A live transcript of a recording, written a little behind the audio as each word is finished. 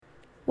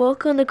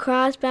Welcome to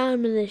Crossbound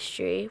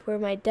Ministry, where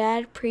my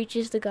dad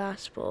preaches the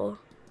gospel.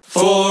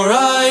 For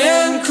I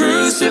am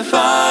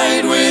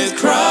crucified with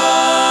Christ,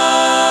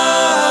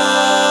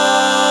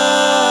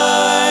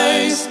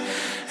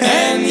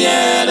 and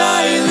yet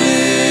I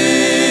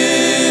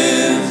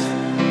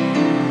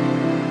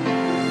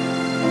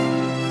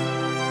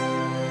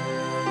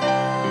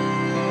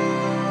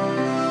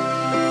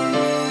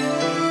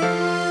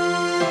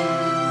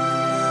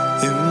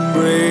live.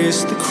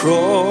 Embrace the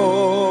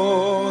cross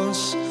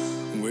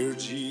where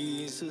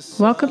Jesus...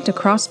 Welcome to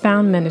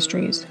Crossbound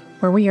Ministries,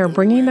 where we are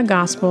bringing the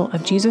gospel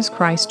of Jesus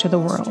Christ to the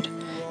world,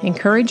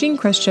 encouraging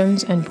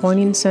Christians and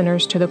pointing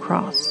sinners to the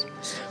cross.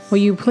 Will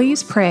you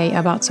please pray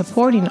about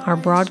supporting our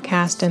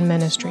broadcast and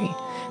ministry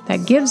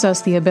that gives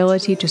us the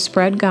ability to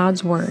spread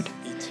God's word?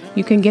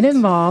 You can get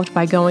involved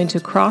by going to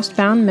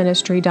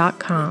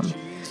crossboundministry.com.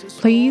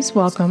 Please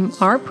welcome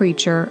our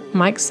preacher,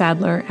 Mike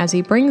Sadler, as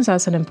he brings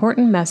us an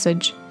important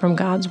message from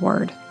God's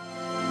word.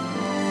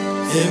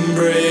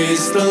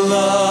 Embrace the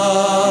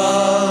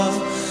love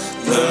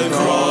the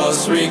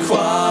cross requires.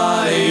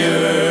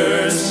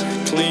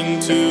 Cling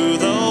to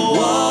the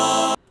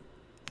wall.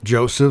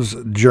 Joseph's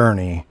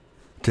journey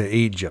to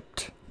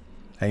Egypt.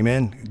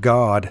 Amen.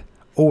 God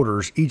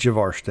orders each of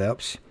our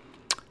steps.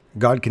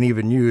 God can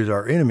even use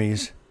our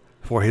enemies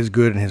for his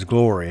good and his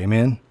glory.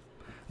 Amen.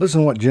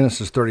 Listen to what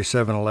Genesis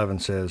 37:11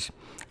 says.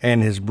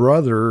 And his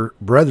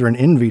brethren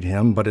envied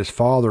him, but his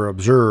father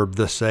observed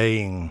the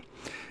saying.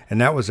 And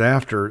that was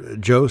after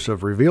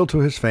Joseph revealed to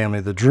his family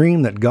the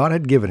dream that God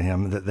had given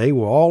him, that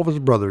all of his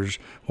brothers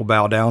will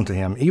bow down to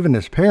him, even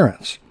his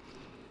parents.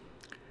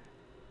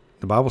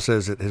 The Bible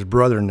says that his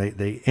brethren,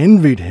 they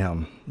envied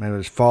him, and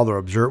his father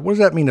observed. What does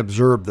that mean,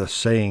 observe the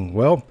saying?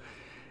 Well,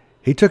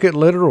 he took it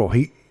literal.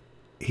 He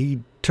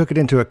took it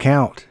into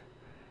account.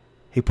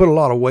 He put a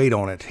lot of weight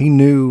on it. He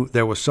knew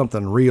there was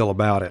something real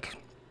about it.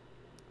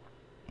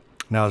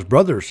 Now, his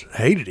brothers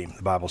hated him,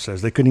 the Bible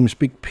says. They couldn't even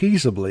speak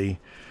peaceably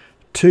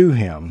to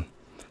him.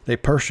 They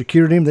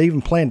persecuted him. They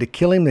even planned to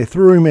kill him. They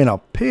threw him in a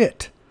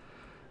pit.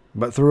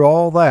 But through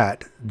all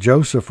that,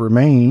 Joseph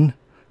remained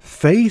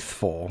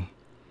faithful.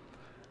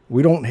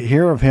 We don't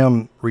hear of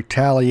him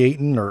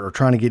retaliating or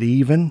trying to get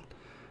even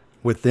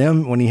with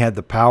them when he had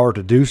the power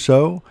to do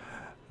so.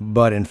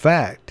 But in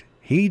fact,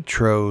 he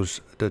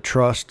chose to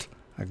trust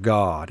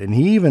God. And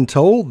he even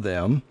told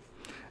them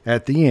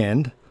at the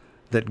end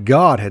that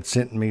God had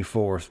sent me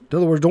forth. In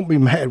other words, don't be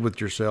mad with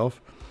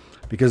yourself,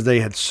 because they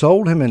had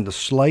sold him into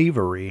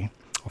slavery.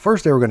 Well,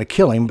 first they were going to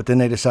kill him, but then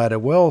they decided,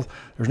 well,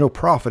 there's no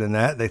profit in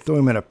that. They threw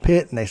him in a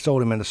pit and they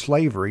sold him into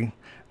slavery.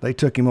 They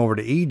took him over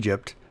to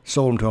Egypt,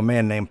 sold him to a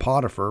man named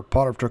Potiphar.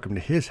 Potiphar took him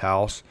to his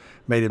house,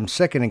 made him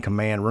second in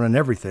command, running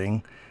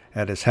everything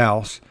at his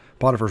house.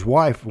 Potiphar's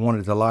wife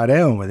wanted to lie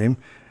down with him.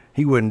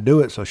 He wouldn't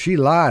do it, so she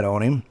lied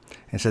on him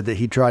and said that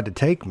he tried to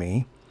take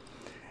me.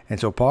 And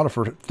so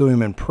Potiphar threw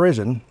him in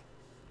prison.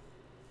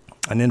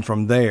 And then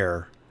from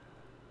there,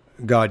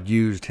 God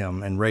used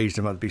him and raised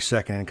him up to be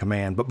second in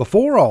command. But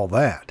before all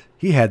that,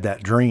 he had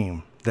that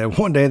dream that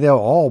one day they'll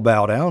all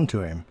bow down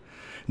to him.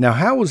 Now,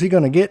 how was he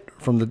going to get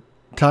from the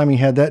time he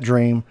had that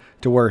dream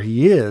to where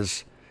he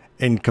is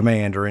in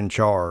command or in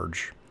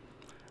charge?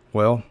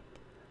 Well,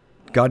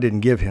 God didn't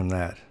give him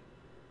that.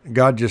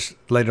 God just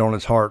laid it on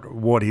his heart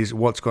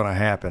what's going to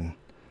happen.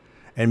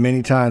 And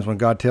many times when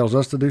God tells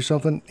us to do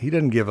something, he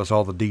doesn't give us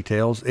all the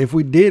details. If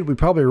we did, we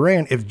probably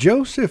ran. If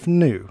Joseph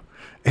knew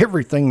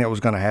everything that was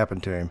going to happen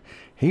to him,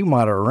 he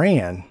might have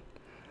ran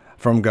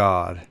from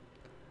God.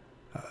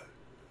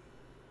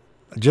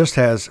 Just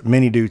as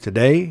many do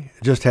today,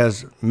 just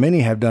as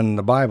many have done in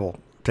the Bible.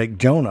 Take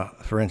Jonah,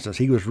 for instance.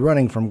 He was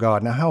running from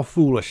God. Now, how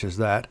foolish is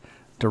that,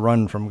 to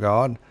run from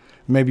God?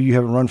 Maybe you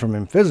haven't run from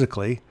him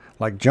physically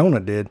like Jonah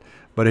did,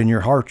 but in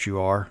your heart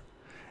you are.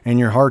 In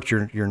your heart,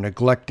 you're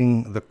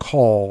neglecting the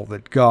call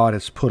that God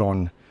has put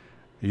on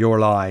your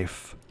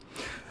life.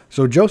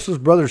 So Joseph's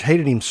brothers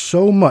hated him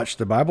so much,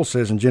 the Bible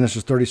says in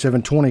Genesis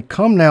 37:20,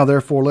 "Come now,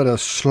 therefore, let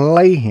us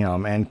slay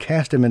him and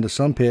cast him into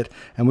some pit,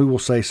 and we will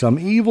say, some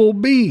evil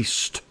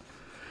beast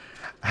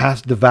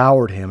hath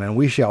devoured him, and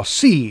we shall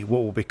see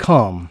what will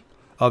become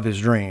of his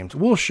dreams."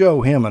 We'll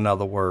show him, in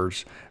other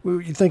words.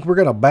 You think we're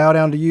going to bow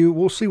down to you?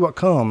 We'll see what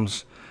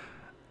comes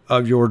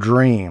of your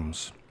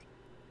dreams.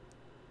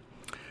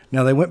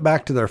 Now, they went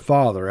back to their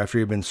father after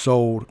he had been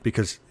sold,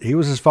 because he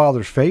was his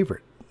father's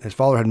favorite. His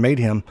father had made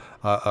him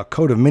a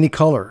coat of many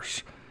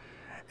colors.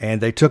 And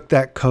they took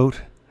that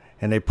coat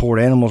and they poured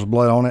animal's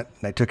blood on it.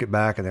 And they took it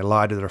back and they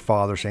lied to their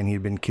father, saying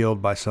he'd been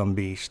killed by some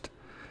beast.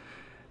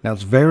 Now,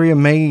 it's very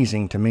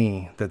amazing to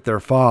me that their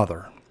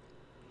father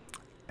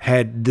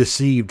had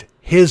deceived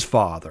his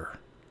father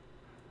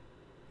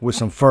with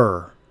some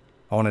fur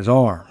on his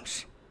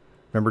arms.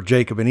 Remember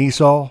Jacob and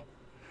Esau?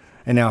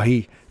 And now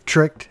he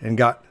tricked and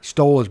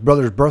stole his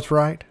brother's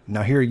birthright.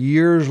 Now here,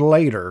 years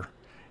later,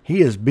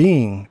 he is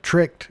being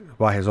tricked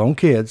by his own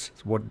kids.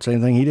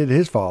 Same thing he did to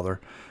his father,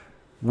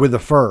 with a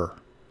fur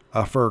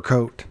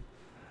coat.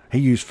 He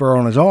used fur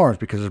on his arms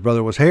because his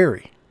brother was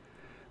hairy.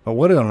 But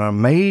what an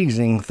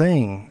amazing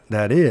thing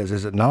that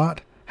is it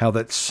not? how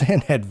that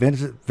sin had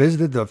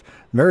visited the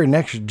very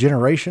next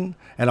generation,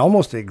 and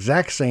almost the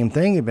exact same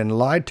thing had been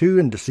lied to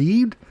and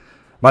deceived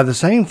by the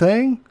same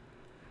thing.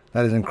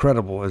 That is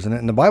incredible, isn't it?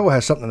 And the Bible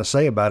has something to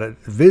say about it,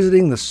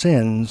 visiting the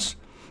sins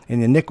and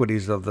the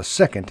iniquities of the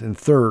second and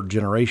third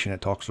generation it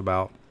talks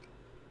about.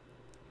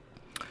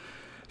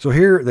 So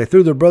here they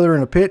threw their brother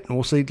in a pit, and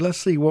let's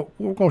see what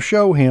we're going to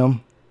show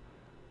him.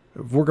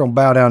 If we're going to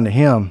bow down to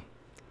him,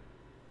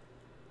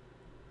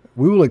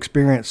 we will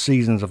experience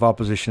seasons of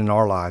opposition in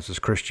our lives as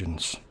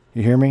Christians.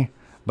 You hear me?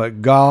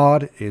 But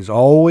God is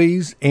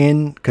always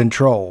in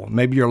control.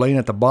 Maybe you're laying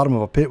at the bottom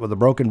of a pit with a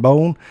broken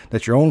bone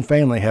that your own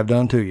family have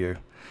done to you.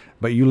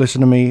 But you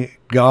listen to me,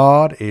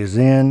 God is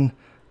in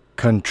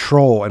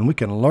control. And we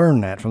can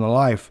learn that from the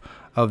life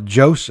of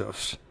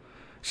Joseph.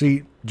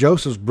 See,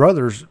 Joseph's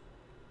brothers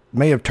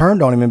may have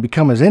turned on him and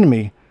become his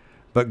enemy,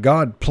 but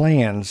God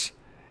plans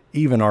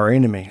even our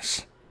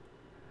enemies.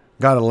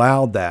 God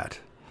allowed that.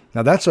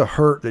 Now that's a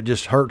hurt that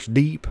just hurts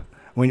deep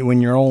when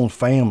your own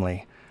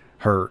family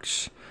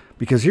hurts.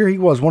 Because here he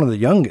was, one of the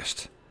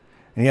youngest,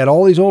 and he had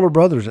all these older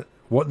brothers.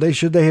 What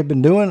should they have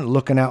been doing?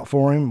 Looking out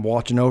for him,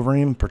 watching over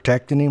him,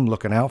 protecting him,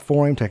 looking out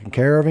for him, taking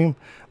care of him.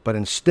 But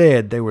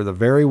instead, they were the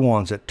very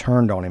ones that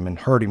turned on him and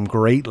hurt him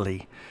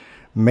greatly.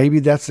 Maybe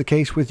that's the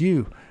case with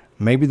you.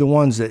 Maybe the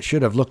ones that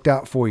should have looked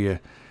out for you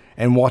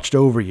and watched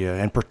over you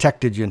and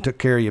protected you and took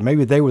care of you,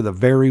 maybe they were the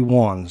very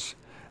ones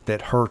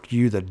that hurt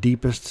you the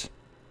deepest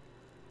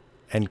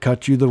and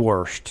cut you the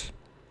worst.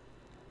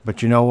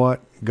 But you know what?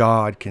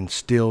 God can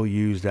still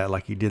use that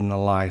like he did in the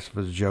life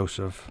of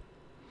Joseph.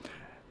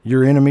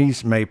 Your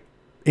enemies may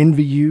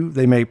envy you.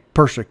 They may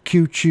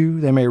persecute you.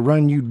 They may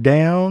run you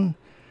down.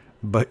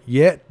 But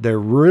yet they're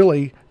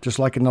really, just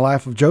like in the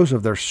life of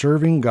Joseph, they're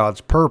serving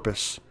God's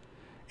purpose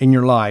in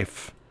your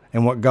life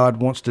and what God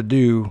wants to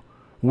do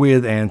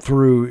with and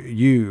through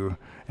you.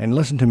 And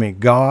listen to me,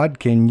 God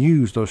can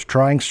use those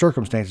trying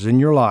circumstances in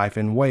your life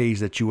in ways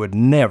that you would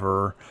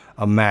never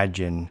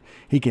imagine.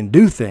 He can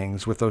do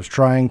things with those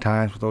trying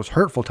times, with those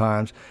hurtful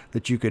times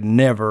that you could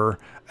never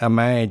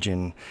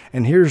imagine.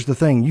 And here's the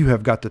thing, you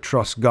have got to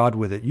trust God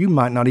with it. You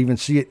might not even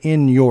see it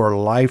in your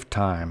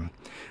lifetime,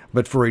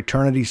 but for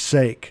eternity's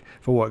sake,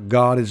 for what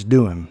God is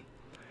doing,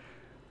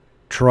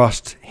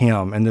 trust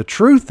him. And the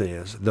truth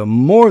is, the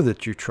more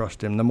that you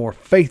trust him, the more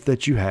faith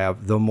that you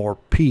have, the more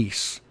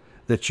peace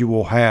that you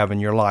will have in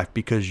your life,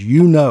 because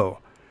you know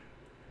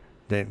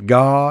that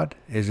God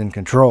is in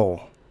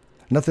control.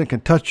 Nothing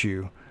can touch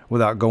you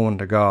without going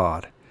to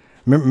God.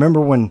 Remember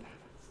when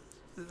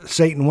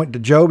Satan went to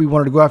Job, he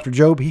wanted to go after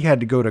Job, he had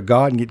to go to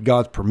God and get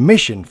God's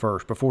permission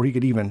first before he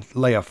could even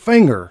lay a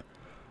finger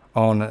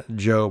on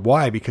Job.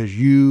 Why? Because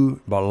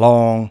you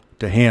belong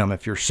to him.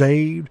 If you're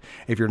saved,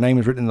 if your name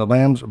is written in the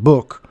Lamb's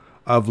book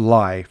of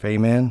life.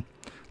 Amen.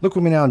 Look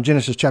with me now in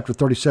Genesis chapter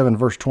 37,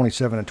 verse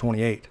 27 and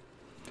 28.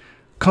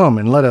 Come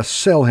and let us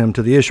sell him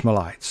to the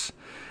Ishmaelites,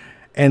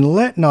 and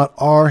let not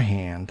our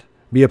hand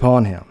be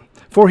upon him.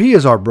 For he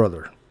is our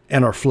brother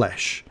and our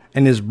flesh,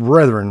 and his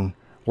brethren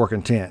were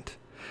content.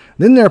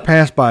 Then there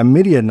passed by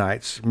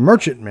Midianites,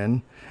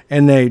 merchantmen,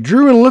 and they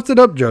drew and lifted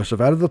up Joseph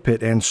out of the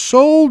pit, and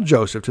sold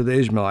Joseph to the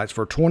Ishmaelites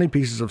for 20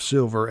 pieces of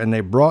silver, and they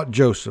brought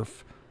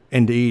Joseph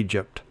into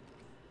Egypt.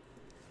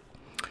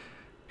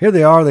 Here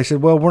they are. They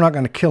said, well, we're not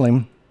going to kill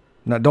him.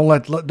 Now, don't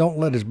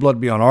let his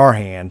blood be on our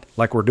hand,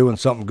 like we're doing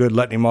something good,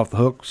 letting him off the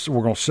hook. So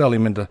we're going to sell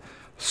him into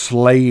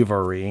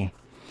slavery.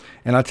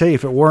 And I tell you,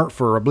 if it weren't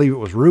for, I believe it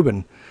was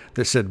Reuben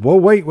that said, well,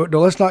 wait,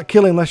 no, let's not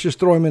kill him. Let's just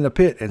throw him in the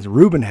pit. And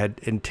Reuben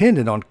had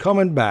intended on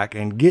coming back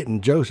and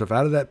getting Joseph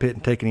out of that pit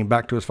and taking him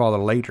back to his father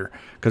later,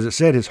 because it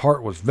said his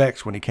heart was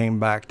vexed when he came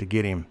back to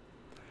get him.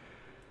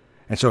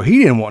 And so he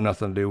didn't want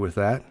nothing to do with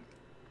that.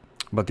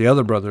 But the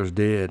other brothers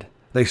did.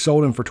 They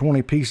sold him for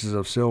 20 pieces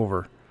of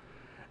silver.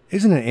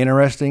 Isn't it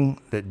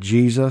interesting that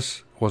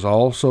Jesus was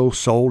also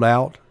sold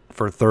out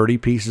for 30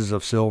 pieces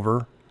of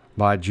silver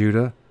by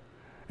Judah?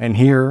 And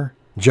here,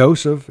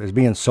 Joseph is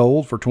being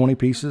sold for 20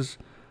 pieces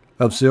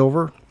of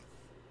silver.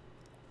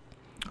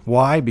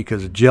 Why?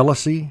 Because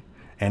jealousy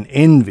and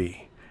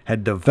envy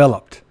had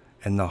developed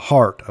in the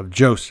heart of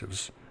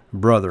Joseph's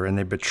brother, and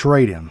they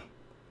betrayed him.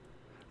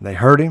 They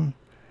hurt him,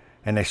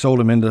 and they sold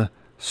him into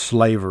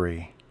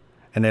slavery.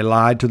 And they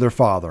lied to their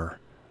father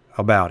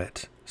about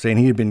it, saying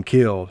he had been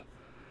killed.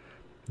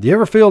 Do you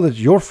ever feel that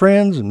your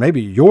friends and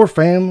maybe your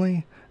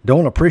family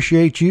don't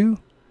appreciate you?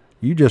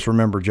 You just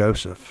remember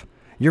Joseph.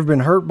 You ever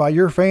been hurt by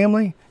your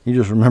family? You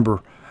just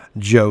remember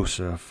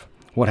Joseph.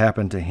 What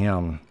happened to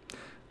him?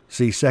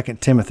 See, 2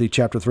 Timothy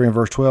chapter 3 and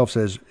verse 12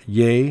 says,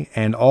 yea,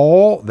 and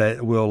all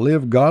that will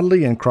live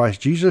godly in Christ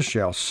Jesus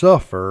shall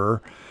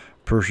suffer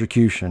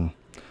persecution.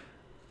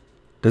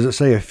 Does it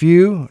say a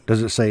few?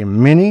 Does it say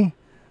many?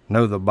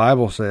 No, the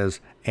Bible says,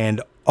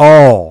 and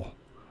all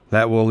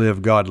that will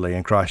live godly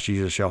in Christ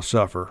Jesus shall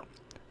suffer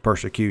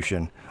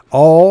persecution.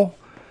 All,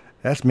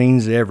 that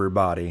means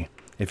everybody.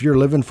 If you're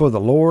living for the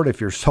Lord, if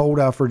you're sold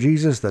out for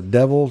Jesus, the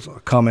devil's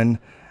coming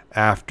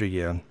after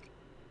you.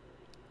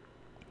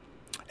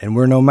 And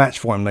we're no match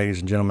for him, ladies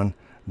and gentlemen.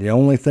 The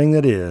only thing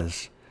that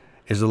is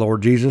is the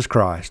Lord Jesus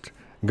Christ.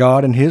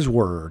 God and His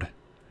Word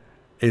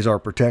is our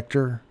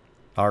protector,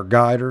 our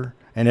guider,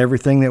 and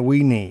everything that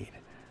we need,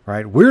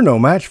 right? We're no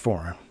match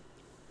for Him,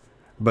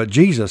 but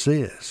Jesus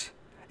is.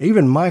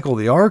 Even Michael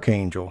the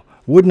archangel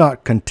would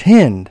not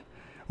contend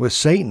with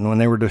Satan when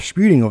they were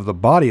disputing over the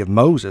body of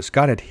Moses.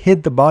 God had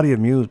hid the body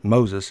of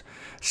Moses.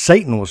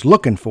 Satan was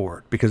looking for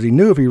it because he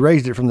knew if he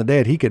raised it from the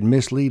dead, he could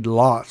mislead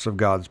lots of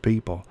God's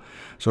people.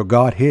 So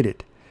God hid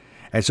it.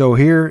 And so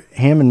here,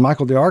 him and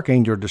Michael the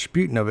archangel are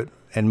disputing of it,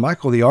 and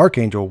Michael the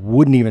archangel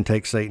wouldn't even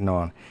take Satan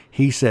on.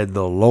 He said,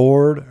 "The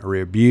Lord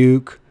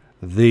rebuke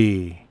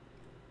thee."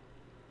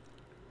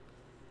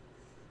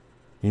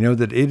 You know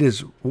that it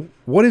is,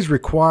 what is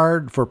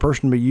required for a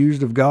person to be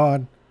used of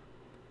God?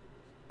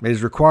 It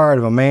is required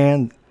of a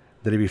man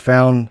that he be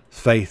found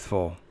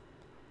faithful,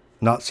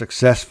 not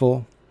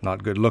successful,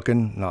 not good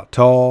looking, not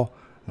tall,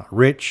 not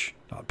rich,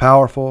 not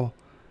powerful,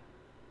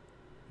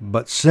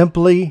 but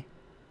simply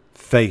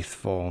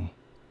faithful.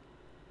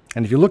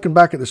 And if you're looking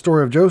back at the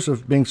story of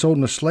Joseph being sold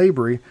into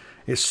slavery,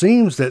 it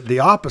seems that the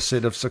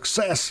opposite of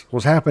success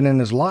was happening in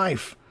his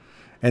life,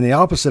 and the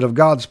opposite of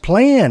God's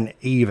plan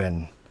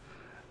even.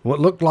 What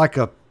looked like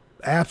a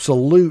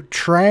absolute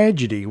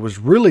tragedy was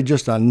really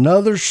just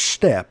another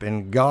step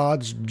in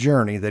God's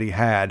journey that He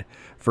had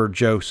for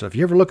Joseph.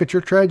 You ever look at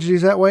your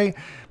tragedies that way?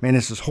 Man,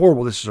 this is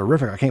horrible. This is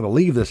horrific. I can't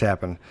believe this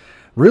happened.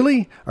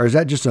 Really? Or is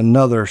that just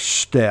another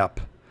step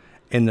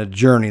in the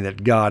journey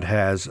that God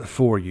has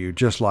for you,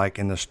 just like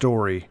in the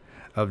story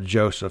of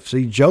Joseph?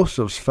 See,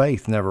 Joseph's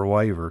faith never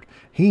wavered.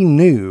 He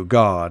knew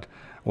God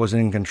was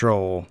in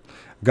control.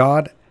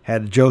 God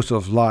had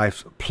Joseph's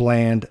life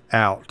planned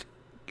out.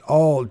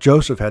 All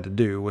Joseph had to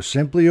do was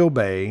simply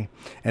obey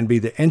and be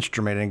the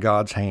instrument in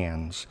God's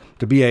hands,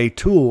 to be a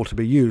tool to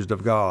be used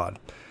of God.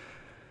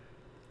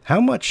 How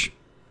much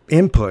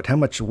input, how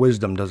much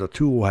wisdom does a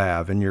tool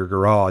have in your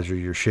garage or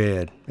your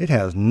shed? It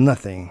has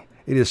nothing.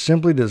 It is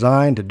simply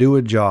designed to do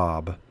a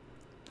job.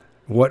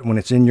 When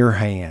it's in your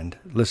hand?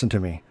 Listen to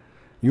me.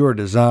 You are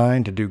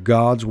designed to do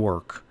God's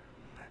work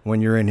when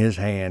you're in His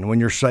hand, when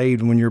you're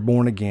saved, when you're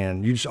born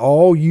again.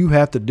 All you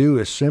have to do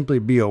is simply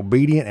be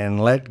obedient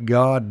and let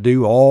God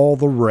do all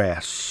the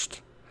rest.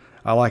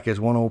 I like, as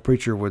one old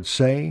preacher would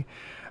say,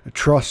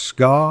 trust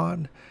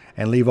God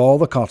and leave all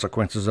the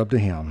consequences up to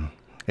Him.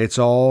 It's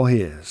all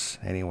His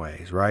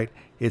anyways, right?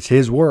 It's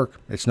His work.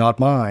 It's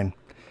not mine.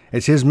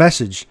 It's His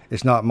message.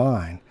 It's not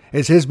mine.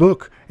 It's His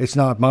book. It's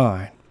not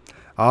mine.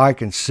 I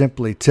can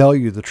simply tell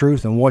you the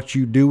truth, and what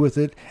you do with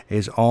it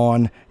is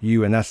on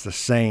you, and that's the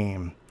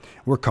same.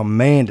 We're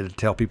commanded to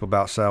tell people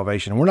about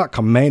salvation. We're not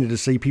commanded to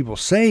see people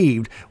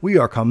saved. We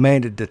are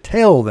commanded to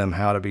tell them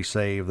how to be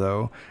saved,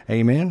 though.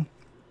 Amen?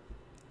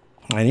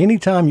 And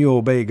anytime you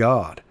obey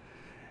God,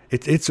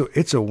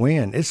 it's a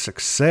win. It's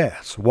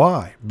success.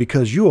 Why?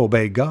 Because you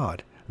obey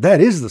God.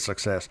 That is the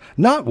success.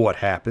 Not what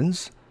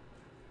happens,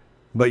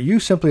 but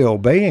you simply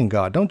obeying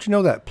God. Don't you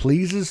know that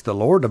pleases the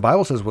Lord? The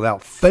Bible says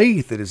without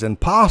faith it is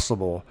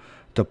impossible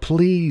to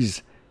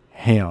please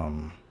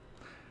Him.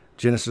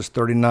 Genesis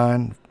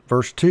 39,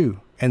 verse 2,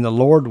 and the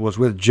Lord was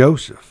with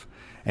Joseph,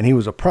 and he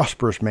was a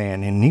prosperous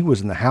man, and he was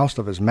in the house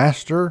of his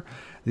master,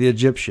 the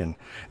Egyptian.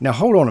 Now,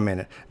 hold on a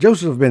minute.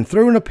 Joseph had been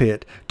thrown in a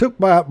pit, took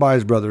by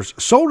his brothers,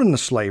 sold into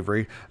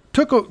slavery,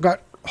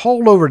 got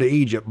hauled over to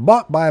Egypt,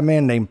 bought by a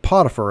man named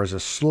Potiphar as a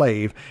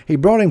slave. He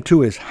brought him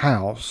to his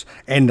house,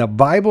 and the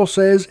Bible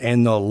says,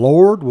 and the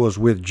Lord was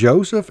with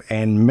Joseph,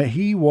 and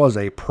he was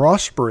a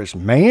prosperous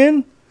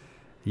man?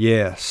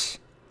 Yes.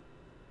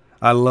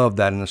 I love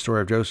that in the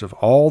story of Joseph.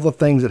 All the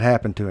things that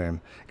happened to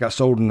him. Got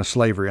sold into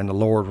slavery, and the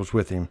Lord was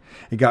with him.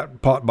 He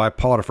got bought by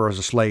Potiphar as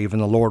a slave,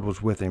 and the Lord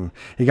was with him.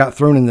 He got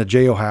thrown in the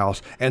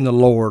jailhouse, and the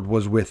Lord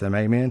was with him.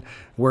 Amen.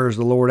 Where's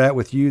the Lord at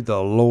with you?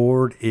 The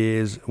Lord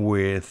is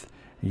with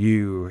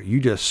you. You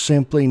just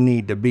simply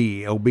need to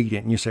be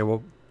obedient. And you say,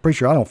 well,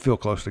 preacher, I don't feel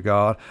close to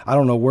God. I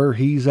don't know where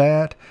He's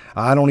at.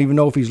 I don't even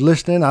know if He's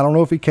listening. I don't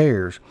know if He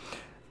cares.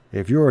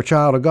 If you're a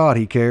child of God,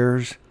 He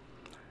cares.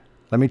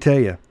 Let me tell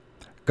you.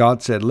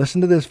 God said,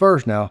 listen to this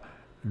verse now,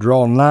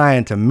 draw nigh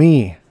unto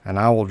me, and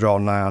I will draw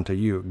nigh unto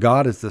you.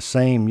 God is the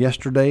same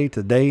yesterday,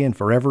 today, and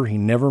forever. He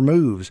never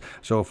moves.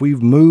 So if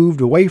we've moved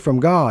away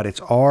from God,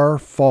 it's our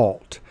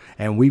fault,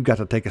 and we've got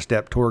to take a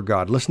step toward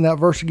God. Listen to that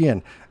verse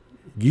again.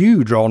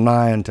 You draw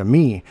nigh unto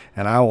me,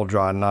 and I will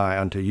draw nigh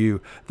unto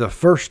you. The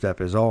first step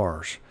is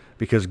ours,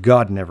 because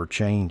God never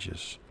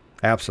changes.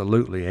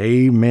 Absolutely.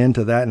 Amen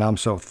to that. And I'm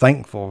so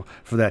thankful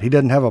for that. He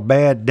doesn't have a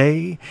bad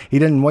day. He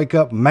didn't wake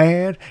up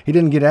mad. He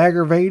didn't get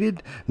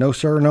aggravated. No,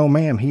 sir. No,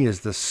 ma'am. He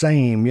is the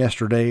same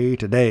yesterday,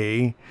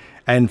 today,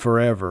 and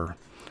forever.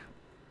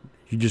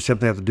 You just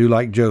simply have to do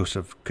like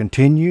Joseph.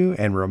 Continue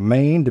and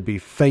remain to be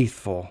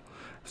faithful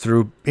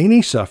through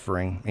any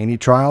suffering, any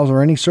trials,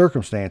 or any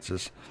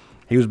circumstances.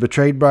 He was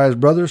betrayed by his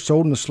brothers,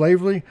 sold into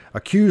slavery,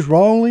 accused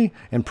wrongly,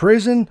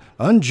 imprisoned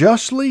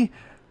unjustly.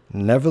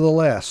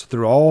 Nevertheless,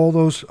 through all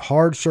those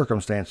hard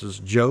circumstances,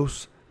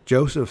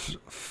 Joseph's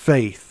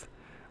faith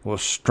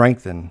was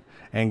strengthened,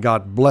 and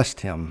God blessed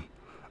him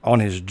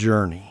on his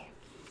journey.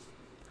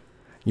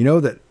 You know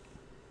that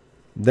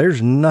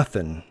There's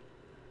nothing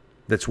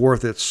that's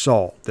worth its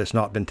salt that's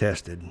not been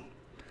tested.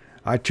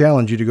 I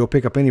challenge you to go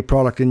pick up any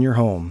product in your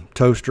home,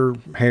 toaster,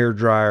 hair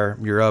dryer,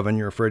 your oven,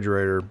 your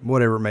refrigerator,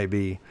 whatever it may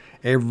be.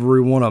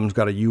 Every one of them's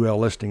got a UL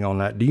listing on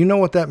that. Do you know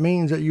what that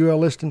means, that UL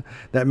listing?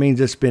 That means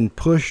it's been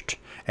pushed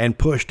and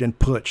pushed and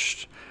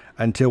pushed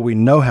until we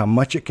know how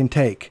much it can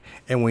take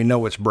and we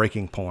know its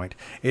breaking point.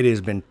 It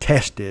has been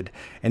tested,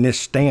 and this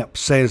stamp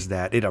says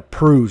that. It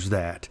approves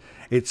that.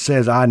 It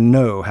says, I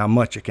know how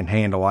much it can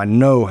handle. I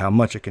know how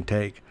much it can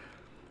take.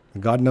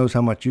 God knows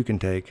how much you can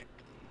take,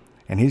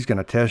 and he's going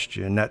to test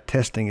you, and that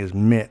testing is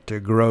meant to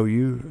grow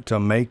you,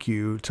 to make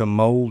you, to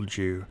mold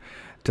you,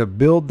 to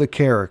build the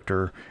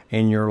character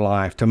in your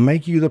life, to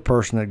make you the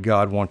person that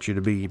God wants you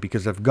to be.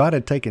 Because if God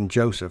had taken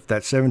Joseph,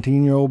 that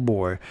 17-year-old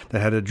boy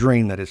that had a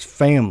dream that his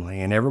family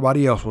and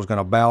everybody else was going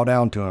to bow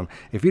down to him,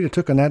 if he'd have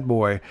taken that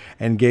boy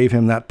and gave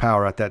him that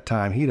power at that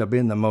time, he'd have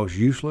been the most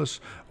useless,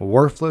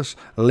 worthless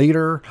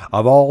leader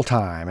of all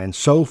time, and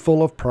so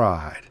full of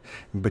pride.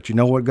 But you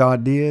know what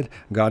God did?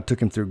 God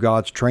took him through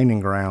God's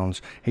training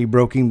grounds. He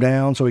broke him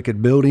down so he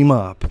could build him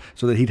up,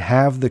 so that he'd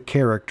have the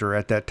character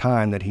at that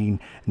time that he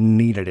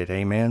needed it.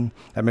 Amen?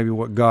 That may be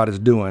what God is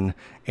doing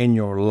in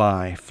your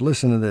life.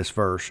 Listen to this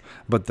verse.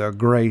 But the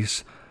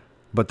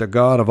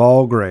God of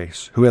all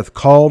grace, who hath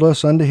called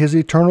us unto his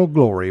eternal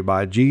glory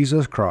by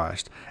Jesus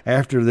Christ,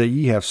 after that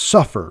ye have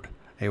suffered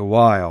a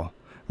while,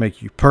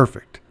 make you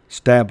perfect,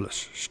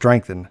 establish,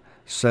 strengthen,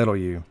 settle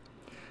you.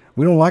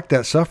 We don't like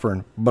that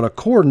suffering, but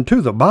according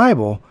to the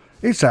Bible,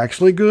 it's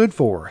actually good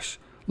for us.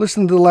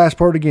 Listen to the last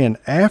part again.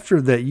 After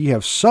that ye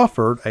have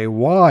suffered a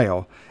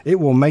while,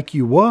 it will make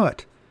you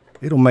what?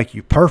 It'll make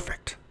you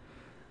perfect.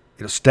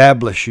 It'll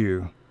establish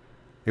you.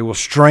 It will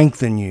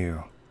strengthen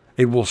you.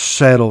 It will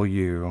settle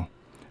you.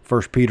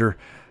 1 Peter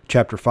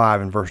chapter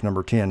 5 and verse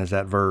number 10 is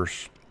that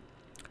verse.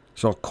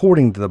 So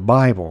according to the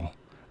Bible,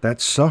 that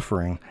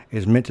suffering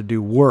is meant to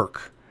do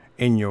work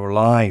in your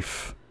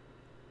life.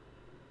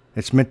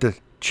 It's meant to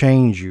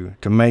change you,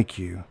 to make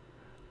you,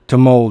 to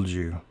mold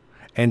you.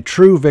 And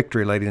true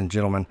victory, ladies and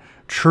gentlemen,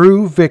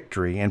 true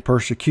victory in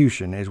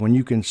persecution is when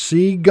you can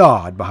see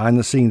God behind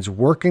the scenes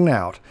working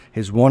out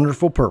his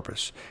wonderful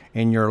purpose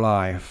in your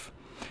life.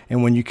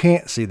 And when you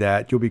can't see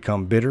that, you'll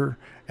become bitter,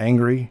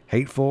 angry,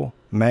 hateful,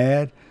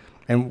 mad.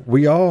 And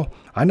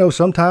I know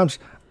sometimes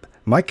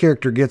my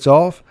character gets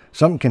off,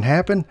 something can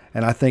happen,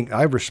 and I think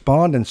I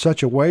respond in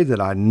such a way that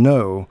I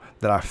know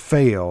that I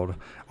failed,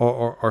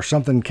 or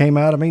something came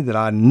out of me that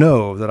I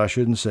know that I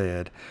shouldn't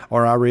said,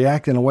 or I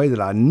react in a way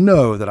that I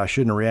know that I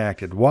shouldn't have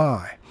reacted.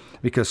 Why?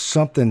 Because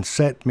something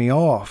set me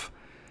off,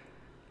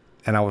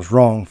 and I was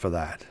wrong for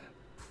that.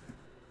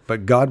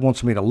 But God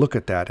wants me to look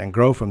at that and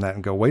grow from that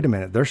and go, wait a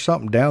minute, there's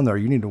something down there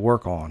you need to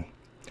work on.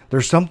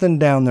 There's something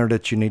down there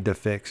that you need to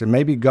fix. And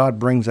maybe God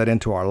brings that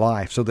into our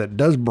life so that it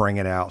does bring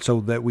it out,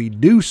 so that we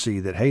do see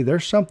that, hey,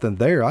 there's something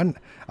there I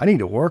need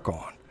to work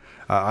on.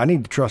 I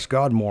need to trust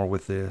God more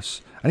with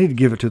this. I need to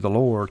give it to the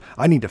Lord.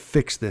 I need to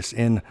fix this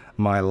in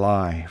my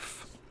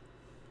life.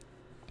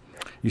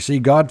 You see,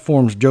 God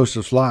forms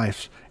Joseph's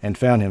life and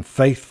found him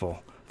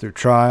faithful through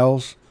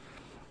trials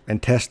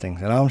and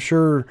testings. And I'm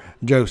sure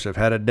Joseph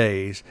had a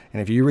days.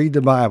 And if you read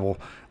the Bible,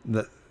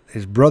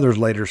 his brothers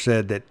later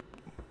said that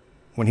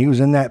when he was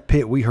in that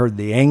pit, we heard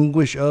the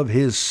anguish of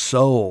his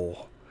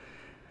soul.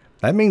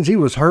 That means he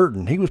was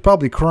hurting. He was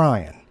probably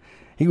crying.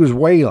 He was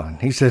wailing.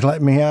 He said,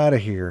 let me out of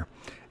here.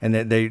 And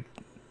that they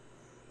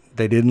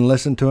didn't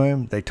listen to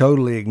him. They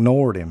totally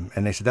ignored him.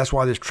 And they said, that's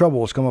why this trouble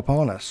has come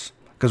upon us,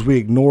 because we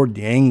ignored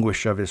the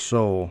anguish of his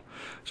soul.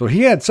 So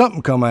he had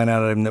something coming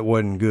out of him that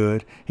wasn't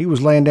good. He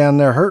was laying down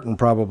there hurting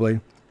probably.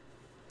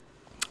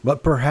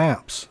 But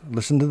perhaps,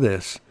 listen to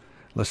this,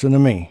 listen to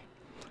me,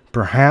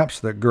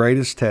 perhaps the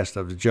greatest test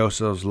of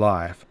Joseph's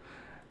life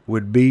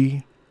would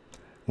be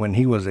when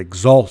he was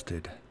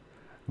exalted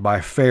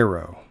by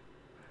Pharaoh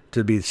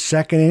to be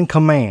second in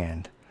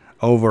command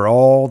over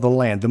all the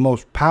land. The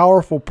most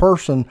powerful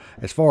person,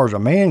 as far as a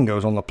man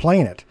goes on the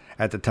planet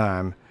at the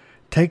time,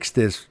 takes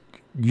this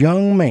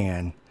young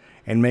man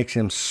and makes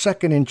him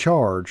second in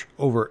charge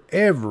over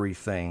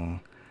everything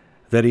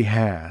that he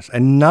has.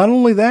 And not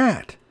only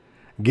that,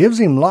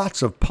 gives him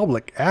lots of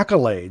public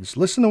accolades.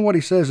 Listen to what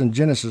he says in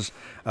Genesis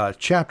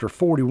chapter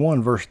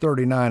 41, verse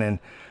 39 and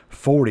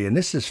 40. And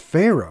this is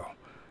Pharaoh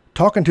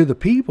talking to the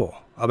people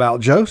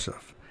about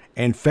Joseph.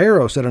 And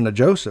Pharaoh said unto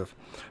Joseph,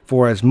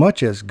 for as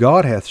much as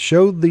God hath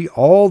showed thee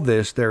all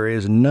this, there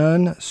is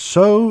none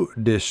so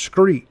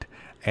discreet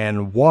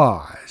and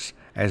wise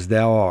as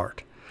thou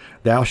art.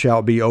 Thou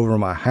shalt be over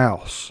my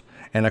house,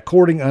 and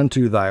according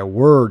unto thy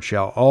word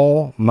shall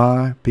all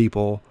my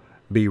people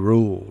be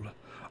ruled.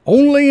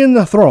 Only in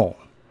the throne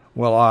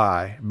will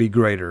I be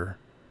greater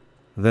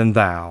than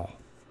thou.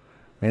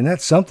 Man,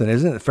 that's something,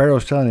 isn't it?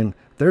 Pharaoh's telling him,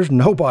 there's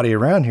nobody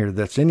around here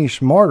that's any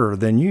smarter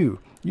than you.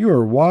 You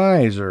are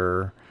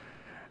wiser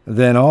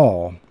than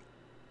all.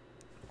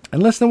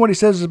 And listen to what he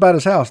says about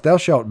his house. Thou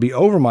shalt be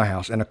over my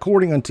house, and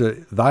according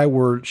unto thy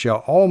word shall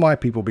all my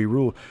people be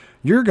ruled.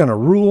 You're going to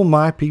rule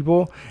my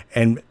people,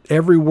 and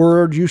every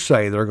word you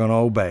say, they're going to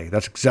obey.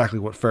 That's exactly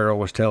what Pharaoh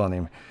was telling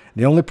him.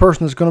 The only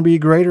person that's going to be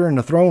greater in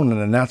the throne,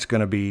 and that's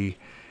going to be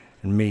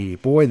me.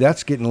 Boy,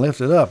 that's getting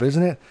lifted up,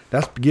 isn't it?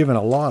 That's given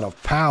a lot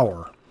of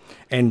power.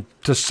 And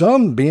to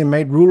some, being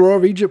made ruler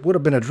of Egypt would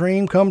have been a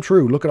dream come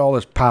true. Look at all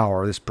this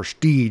power, this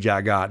prestige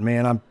I got,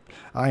 man.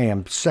 I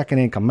am second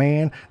in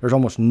command. There's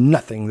almost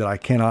nothing that I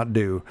cannot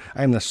do.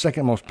 I am the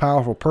second most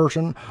powerful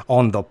person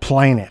on the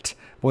planet.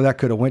 Boy, that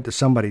could have went to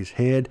somebody's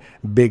head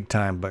big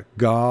time, but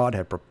God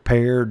had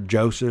prepared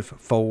Joseph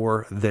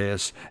for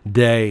this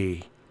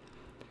day.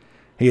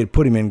 He had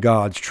put him in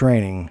God's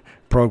training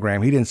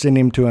program. He didn't send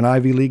him to an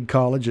Ivy League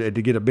college to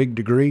get a big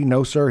degree.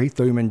 No, sir. He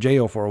threw him in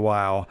jail for a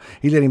while.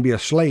 He let him be a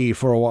slave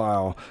for a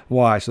while.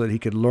 Why? So that he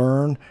could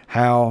learn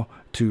how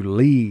to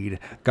lead.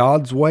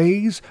 God's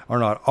ways are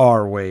not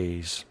our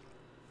ways.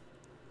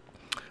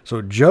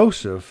 So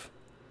Joseph,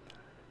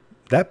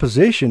 that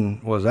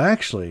position was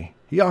actually,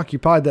 he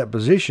occupied that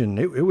position.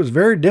 It was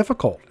very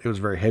difficult. It was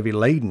very heavy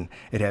laden.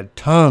 It had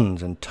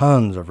tons and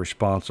tons of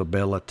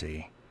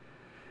responsibility.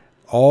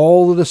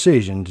 All the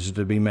decisions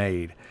to be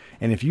made.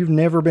 And if you've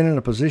never been in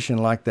a position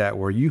like that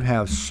where you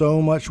have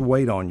so much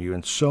weight on you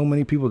and so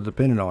many people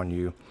dependent on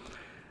you,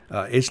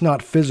 it's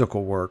not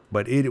physical work,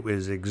 but it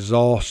is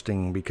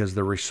exhausting because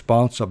the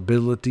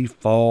responsibility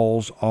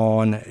falls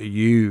on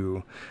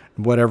you.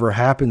 Whatever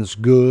happens,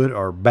 good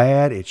or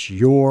bad, it's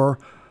your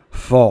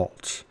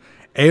fault.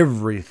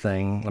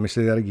 Everything, let me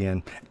say that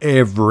again,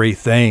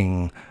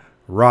 everything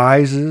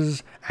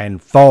rises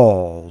and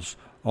falls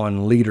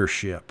on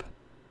leadership.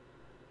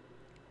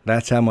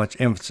 That's how much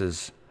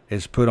emphasis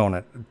is put on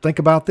it. Think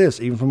about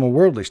this, even from a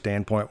worldly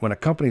standpoint. When a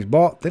company's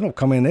bought, they don't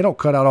come in, they don't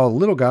cut out all the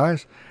little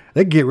guys.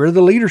 They get rid of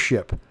the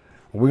leadership.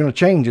 We're going to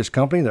change this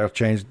company. They're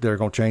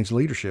going to change the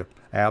leadership.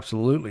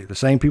 Absolutely. The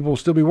same people will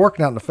still be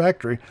working out in the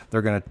factory.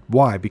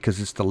 Why? Because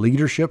it's the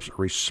leadership's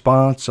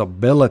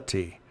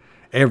responsibility.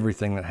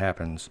 Everything that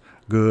happens,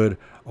 good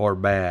or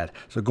bad.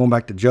 So going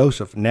back to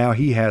Joseph, now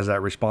he has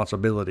that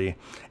responsibility.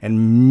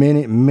 And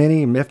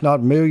many, if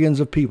not millions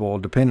of people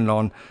depending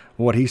on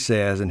what he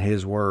says in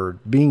his word.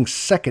 Being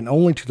second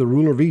only to the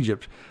ruler of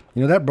Egypt,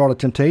 that brought a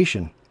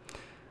temptation.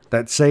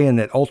 That saying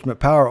that ultimate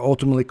power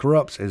ultimately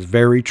corrupts is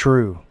very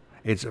true.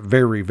 It's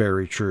very,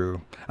 very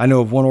true. I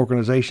know of one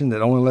organization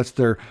that only lets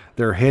their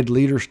head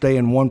leader stay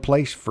in one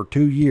place for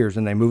 2 years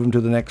and they move them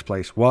to the next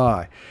place.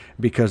 Why?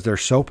 Because they're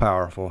so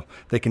powerful.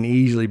 They can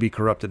easily be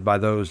corrupted by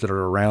those that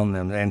are around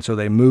them. And so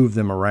they move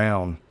them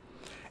around.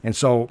 And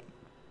so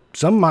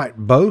some might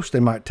boast, they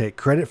might take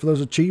credit for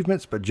those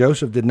achievements, but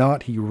Joseph did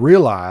not. He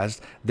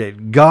realized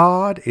that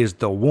God is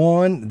the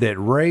one that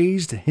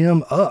raised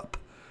him up.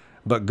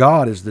 But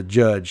God is the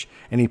judge,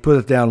 and he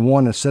putteth down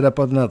one and set up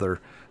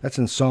another. That's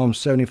in Psalm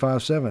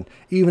 75:7.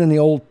 Even in the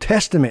Old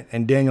Testament,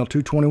 in Daniel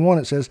 2:21,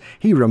 it says,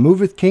 he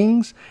removeth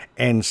kings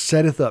and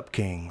setteth up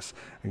kings.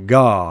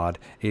 God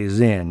is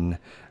in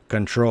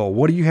control.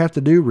 What do you have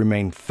to do?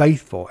 Remain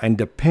faithful and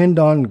depend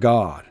on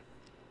God.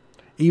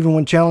 Even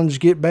when challenges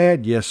get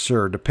bad, yes,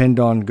 sir, depend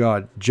on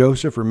God.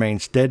 Joseph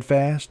remained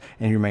steadfast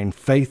and he remained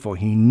faithful.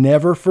 He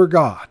never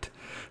forgot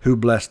who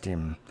blessed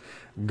him.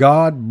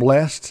 God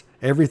blessed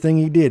everything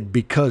he did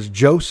because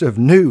Joseph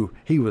knew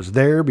he was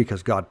there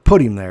because God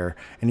put him there,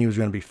 and he was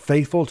going to be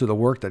faithful to the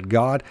work that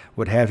God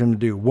would have him to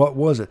do. What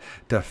was it?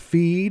 To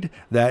feed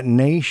that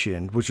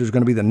nation, which was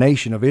going to be the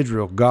nation of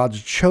Israel,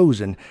 God's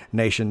chosen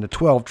nation, the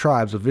 12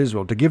 tribes of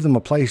Israel, to give them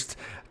a place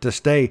to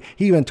stay.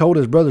 He even told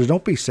his brothers,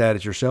 don't be sad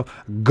at yourself.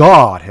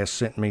 God has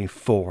sent me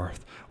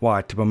forth.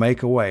 Why? To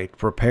make a way, to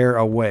prepare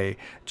a way,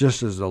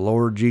 just as the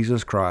Lord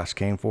Jesus Christ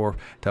came forth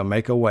to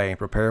make a way and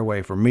prepare a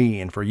way for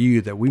me and for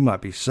you that we might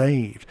be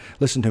saved.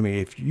 Listen to me,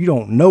 if you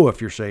don't know if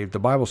you're saved, the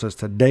Bible says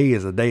today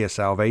is a day of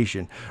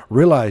salvation.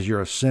 Realize you're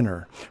a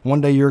sinner.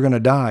 One day you're going to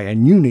die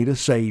and you need a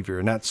Savior.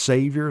 And that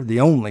Savior, the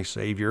only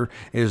Savior,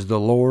 is the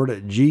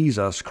Lord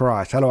Jesus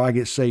Christ. How do I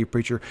get saved,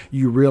 preacher?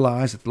 You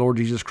realize that the Lord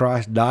Jesus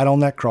Christ died on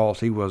that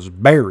cross. He was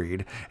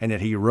buried and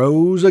that he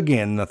rose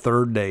again the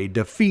third day,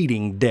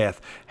 defeating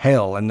death,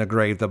 hell, and the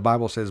grave. The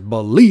Bible says,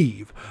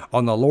 believe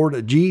on the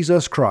Lord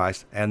Jesus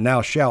Christ and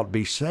thou shalt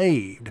be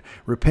saved.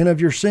 Repent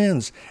of your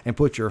sins and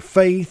put your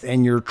faith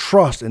and your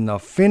trust in the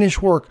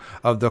finished work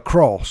of the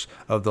cross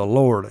of the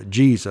Lord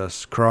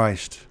Jesus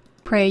Christ.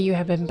 Pray you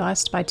have been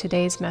blessed by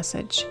today's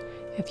message.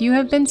 If you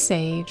have been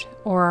saved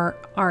or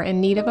are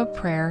in need of a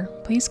prayer,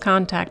 please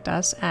contact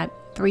us at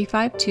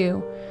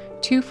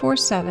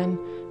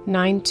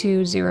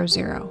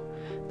 352-247-9200.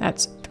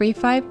 That's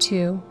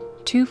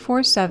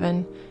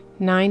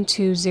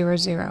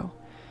 352-247-9200.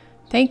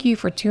 Thank you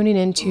for tuning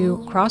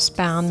into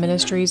Crossbound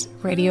Ministries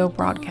radio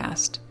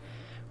broadcast.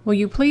 Will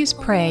you please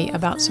pray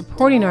about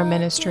supporting our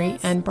ministry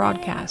and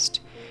broadcast?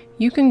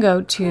 You can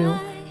go to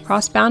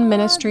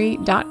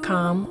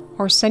crossboundministry.com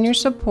or send your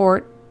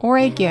support or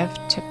a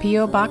gift to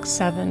P.O. Box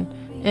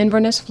 7,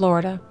 Inverness,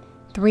 Florida,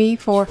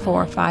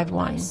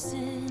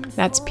 34451.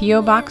 That's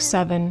P.O. Box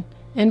 7,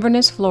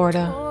 Inverness,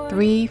 Florida,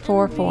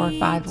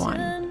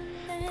 34451.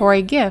 For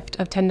a gift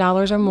of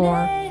 $10 or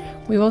more,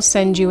 we will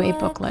send you a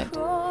booklet.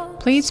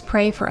 Please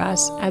pray for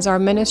us as our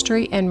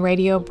ministry and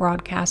radio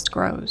broadcast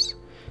grows.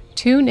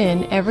 Tune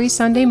in every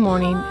Sunday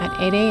morning at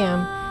 8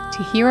 a.m.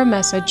 to hear a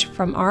message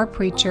from our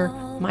preacher,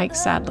 Mike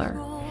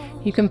Sadler.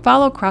 You can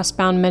follow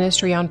Crossbound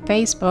Ministry on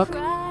Facebook,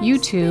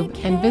 YouTube,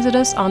 and visit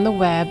us on the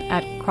web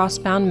at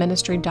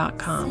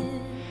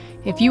crossboundministry.com.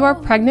 If you are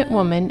a pregnant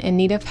woman in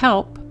need of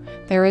help,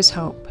 there is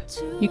hope.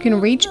 You can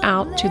reach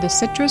out to the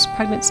Citrus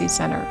Pregnancy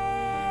Center.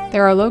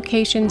 There are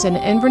locations in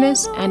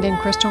Inverness and in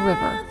Crystal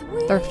River.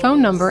 Their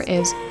phone number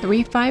is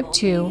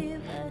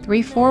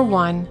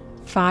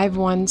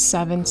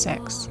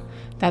 352-341-5176.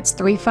 That's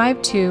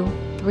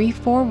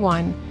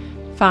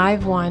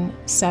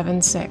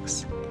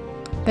 352-341-5176.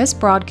 This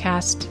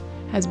broadcast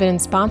has been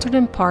sponsored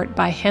in part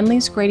by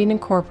Henley's Grading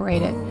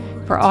Incorporated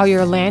for all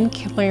your land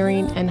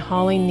clearing and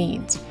hauling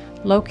needs,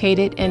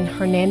 located in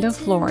Hernando,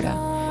 Florida,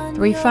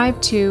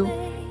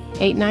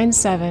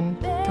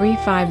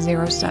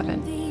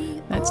 352-897-3507.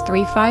 That's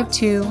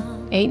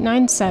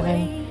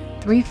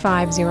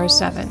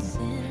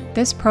 352-897-3507.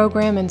 This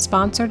program is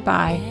sponsored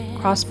by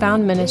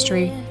Crossbound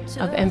Ministry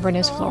of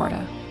Inverness,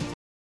 Florida.